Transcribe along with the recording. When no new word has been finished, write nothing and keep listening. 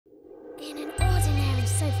In an ordinary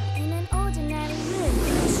sofa, in an ordinary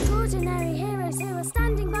room, extraordinary heroes who are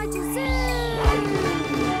standing by to zoom. To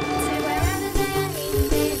wherever they are leading,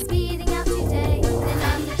 they are speeding out today. The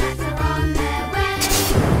Numberjacks are on their way.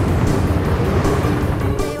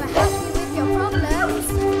 They were happy with your problems.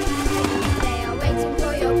 They are waiting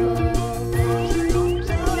for your call.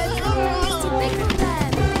 No problem is too big for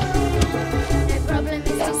them. No problem is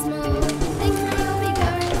too small. Things may all be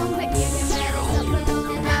going wrong, but you can never stop along.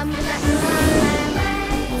 The Numberjacks are on their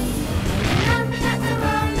way. The Numberjacks are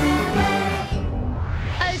on their way.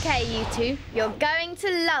 Okay, you two, you're going to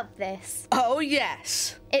love this. Oh,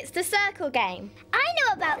 yes. It's the circle game. I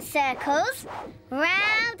know about circles.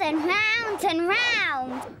 Round and round and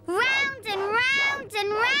round. Round and round and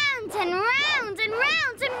round and round and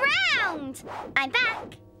round and round. I'm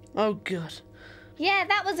back. Oh, good. Yeah,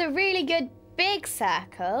 that was a really good big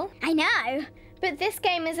circle. I know. But this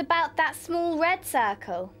game is about that small red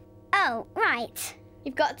circle. Oh, right.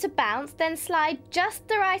 You've got to bounce, then slide just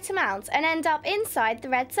the right amount and end up inside the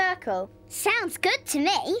red circle. Sounds good to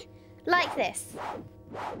me. Like this.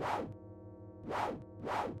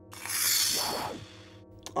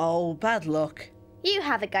 Oh, bad luck. You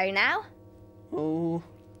have a go now. Oh,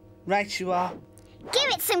 right you are. Give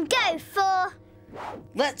it some go, for.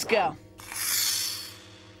 Let's go.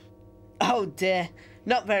 Oh dear,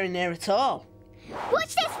 not very near at all.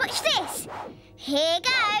 Watch this, watch this. Here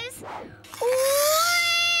goes. Whee!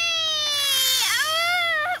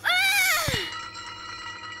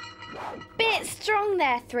 Bit strong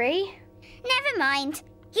there, 3. Never mind.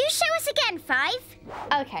 You show us again, 5.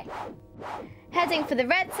 Okay. Heading for the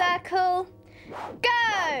red circle.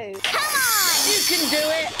 Go! Come on! You can do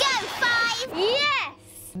it. Go, 5. Yes!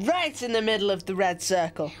 Right in the middle of the red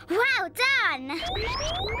circle. Well done.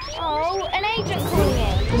 Oh, an agent calling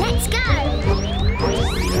in. Let's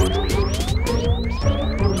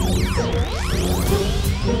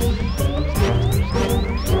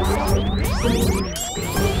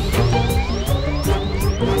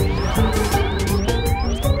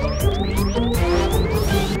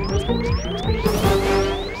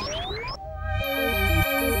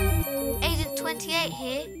Agent 28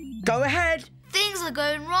 here. Go ahead. Things are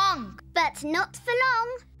going wrong. But not for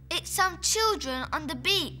long. It's some children on the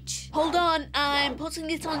beach. Hold on, I'm putting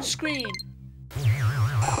it on screen.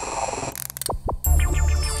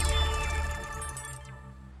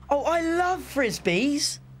 Oh, I love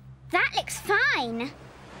frisbees. That looks fine.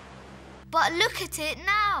 But look at it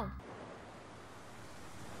now.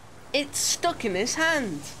 It's stuck in his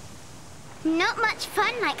hand. Not much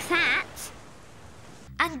fun like that.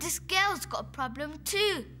 And this girl's got a problem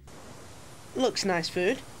too. Looks nice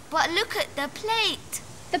food. But look at the plate.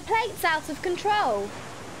 The plate's out of control.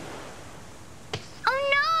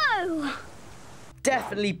 Oh no!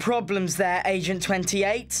 Definitely problems there, Agent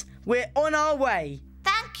 28. We're on our way.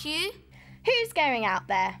 Thank you. Who's going out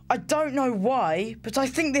there? I don't know why, but I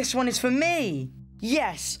think this one is for me.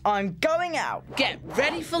 Yes, I'm going out. Get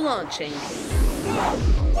ready for launching.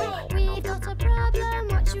 We've got a problem,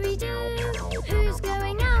 what should we do? Who's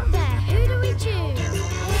going out there? Who do we choose?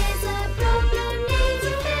 Here's a problem, needs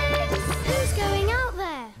a fix. Who's going out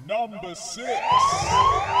there? Number 6.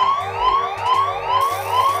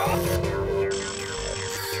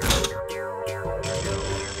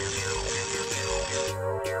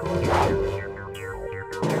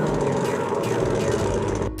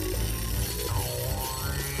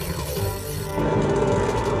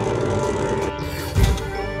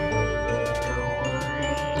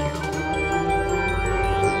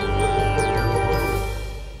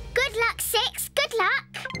 Good luck, 6. Good luck.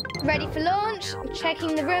 Ready for launch?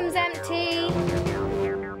 Checking the room's empty.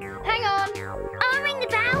 Hang on. I'll ring the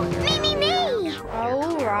bell. Me, me, me.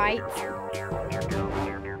 All right.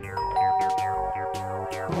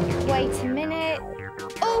 Wait a minute.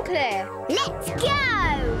 All clear. Let's go.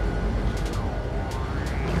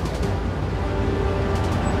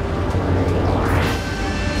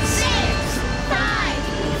 6, 5,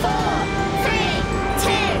 4, 3, 2,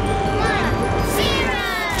 1, 0.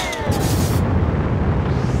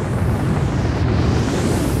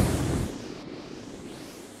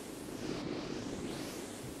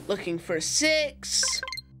 Looking for a 6.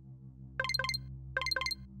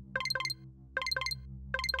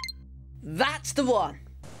 That's the one.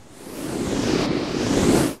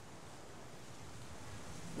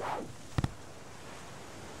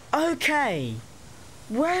 Okay,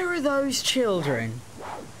 where are those children?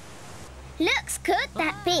 Looks good,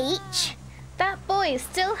 that beach. That boy is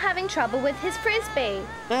still having trouble with his frisbee.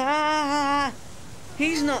 Ah!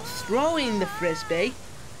 He's not throwing the frisbee.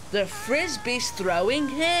 The frisbee's throwing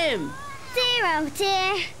him. Dear, oh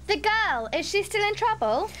dear. The girl, is she still in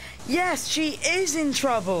trouble? Yes, she is in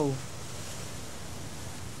trouble.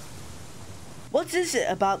 What is it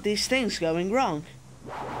about these things going wrong?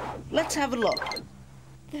 Let's have a look.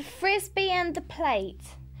 The frisbee and the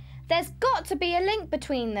plate. There's got to be a link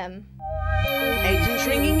between them. Agent's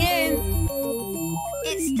ringing in.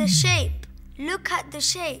 It's the shape. Look at the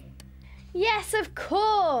shape. Yes, of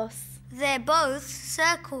course. They're both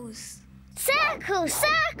circles. Circle,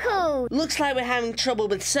 circle! Looks like we're having trouble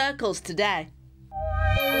with circles today.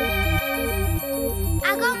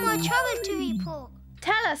 I got more trouble to report.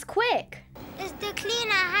 Tell us quick. Is the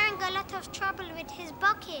cleaner having a lot of trouble with his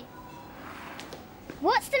bucket?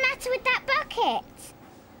 What's the matter with that bucket?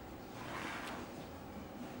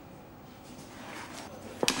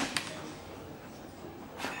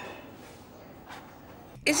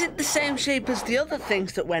 Is it the same shape as the other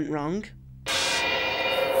things that went wrong?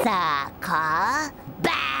 Circle,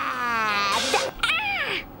 bad!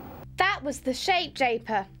 Ah! That was the shape,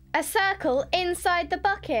 Japer. A circle inside the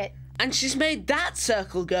bucket. And she's made that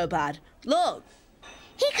circle go bad. Look.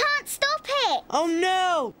 He can't stop it! Oh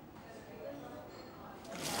no!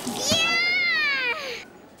 Yeah!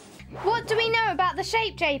 What do we know about the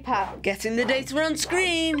shape, Japer? Getting the data on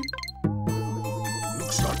screen.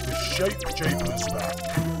 Looks like the shape Japer's back.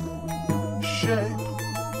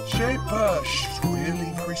 Shaper, she's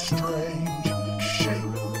really very strange.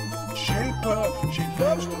 Shaper, she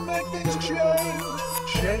loves to make things change.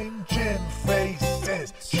 Changing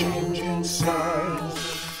faces, changing signs,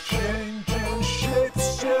 changing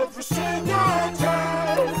shapes every single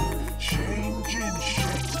time. Changing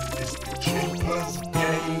shapes is the Japer's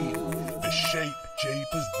game. The shape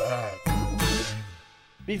Japer's back.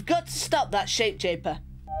 We've got to stop that shape, Japer.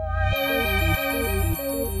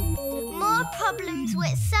 More problems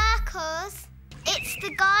with circles. It's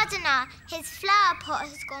the gardener. His flower pot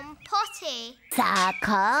has gone potty.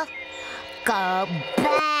 Circle, go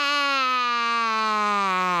bad!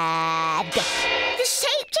 The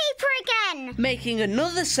shape Japer again! Making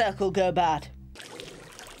another circle go bad.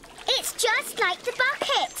 It's just like the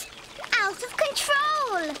bucket! Out of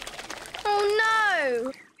control! Oh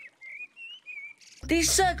no! These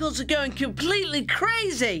circles are going completely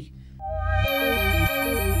crazy.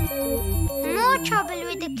 More trouble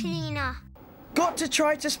with the cleaner. Got to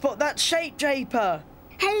try to spot that shape, Japer.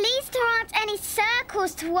 At least there aren't any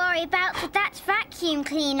circles to worry about with that vacuum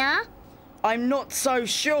cleaner. I'm not so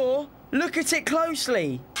sure. Look at it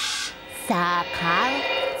closely. Circle,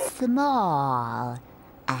 small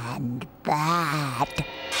and bad.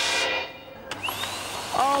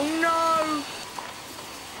 Oh no!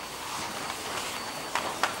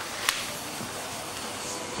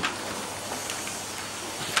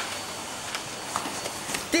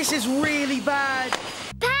 This is really bad.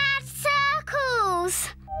 Bad circles!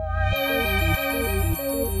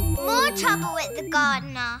 More trouble with the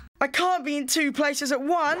gardener. I can't be in two places at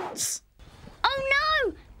once. Oh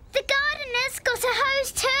no! The gardener's got a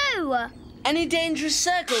hose too! Any dangerous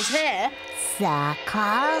circles here?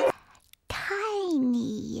 Circle,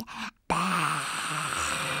 tiny, bad.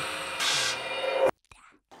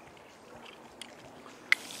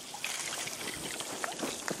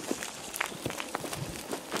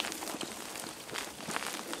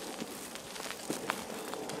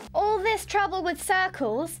 All this trouble with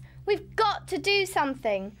circles. We've got to do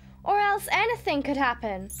something, or else anything could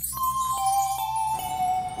happen.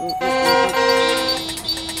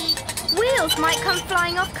 Wheels might come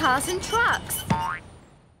flying off cars and trucks.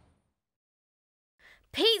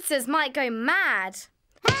 Pizzas might go mad.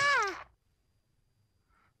 Ah!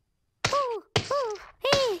 Ooh, ooh,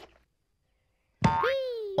 hee.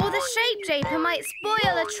 Or the shape Japer might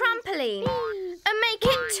spoil a trampoline and make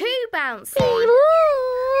it too bouncy.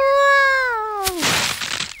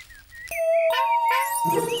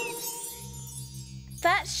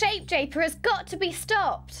 That shape Japer has got to be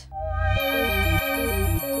stopped.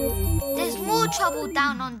 There's more trouble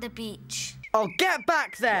down on the beach. I'll get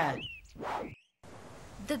back there.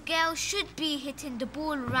 The girl should be hitting the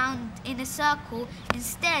ball round in a circle.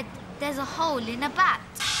 Instead, there's a hole in a bat.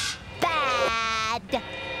 Bad.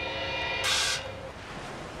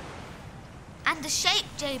 And the shape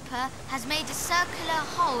Japer has made a circular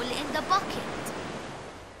hole in the bucket.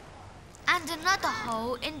 And another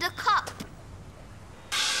hole in the cup.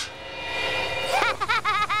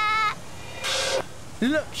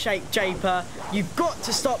 Look, Shape Japer, you've got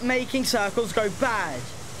to stop making circles go bad.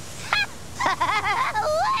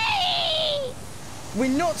 Whee!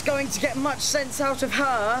 We're not going to get much sense out of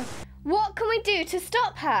her. What can we do to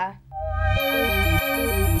stop her?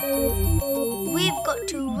 We've got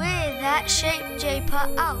to wear that shape Japer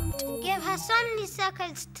out. Give her so many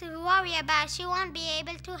circles to worry about, she won't be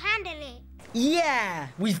able to handle it. Yeah,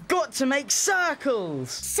 we've got to make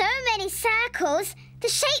circles. So many circles, the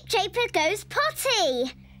shape-japer goes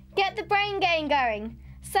potty. Get the brain gain going.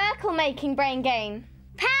 Circle making brain gain.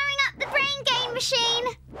 Powering up the brain gain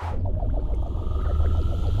machine.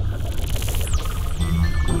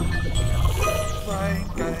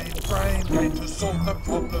 Brain gain to solve the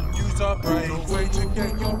problem. Use our brains. The way to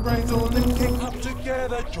get your brains all linking up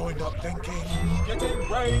together. Joined up thinking. Getting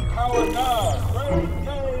brain power now. Brain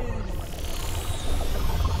gain.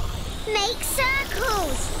 Make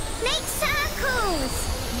circles. Make circles.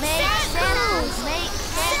 Make circles. Make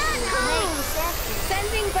Circles.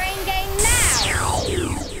 Sending brain gain now.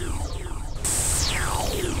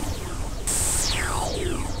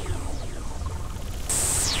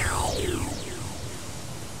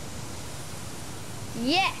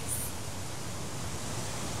 Yes.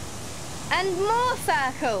 And more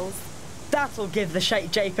circles. That'll give the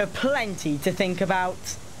shape-japer plenty to think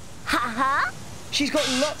about. Ha-ha. She's got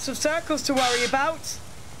lots of circles to worry about.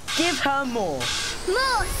 Give her more.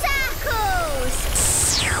 More circles.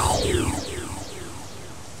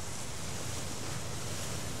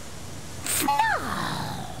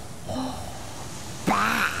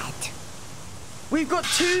 Bad. We've got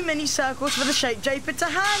too many circles for the shape-japer to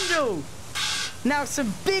handle. Now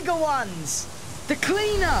some bigger ones. The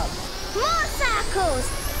clean-up. More circles.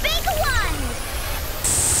 Bigger ones.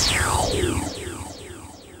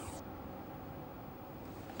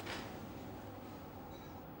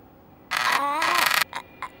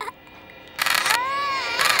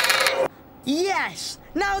 Yes!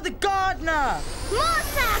 Now the gardener. More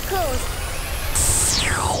circles.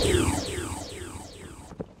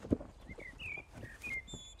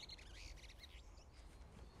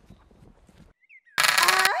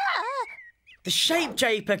 The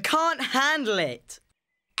shape-japer can't handle it.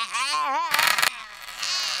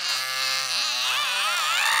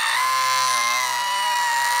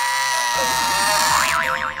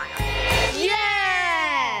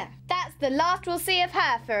 Yeah! That's the last we'll see of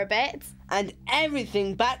her for a bit. And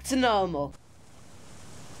everything back to normal.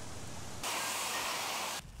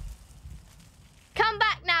 Come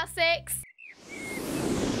back now, Six.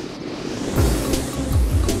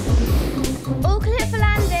 All clear for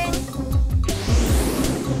landing.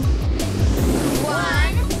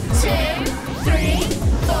 1, 2, 3,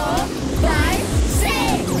 4, 5, 6.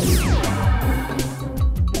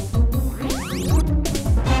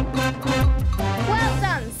 Well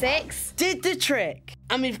done, Six. Did the trick.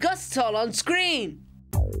 And we've got it all on screen.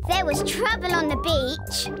 There was trouble on the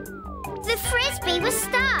beach. The frisbee was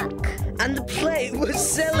stuck. And the plate was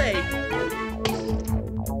silly.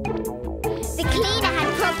 The cleaner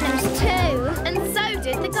had problems too. And so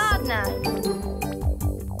did the gardener.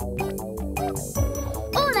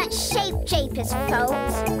 All that shape-japer's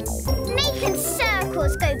fault. Making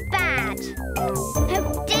circles go bad. Oh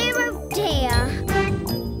dear.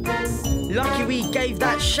 Lucky we gave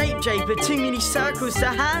that shape-japer too many circles to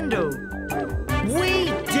handle.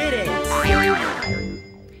 We did it.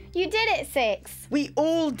 You did it, Six. We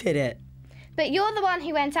all did it. But you're the one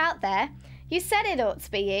who went out there. You said it ought to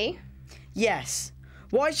be you. Yes.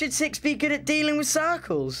 Why should Six be good at dealing with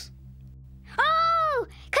circles? Oh,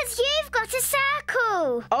 'cause you've got a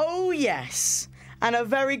circle. Oh, yes. And a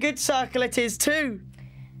very good circle it is too.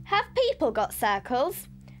 Have people got circles?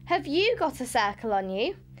 Have you got a circle on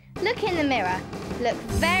you? Look in the mirror. Look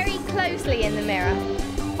very closely in the mirror.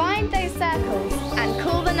 Find those circles and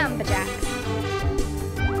call the Numberjacks.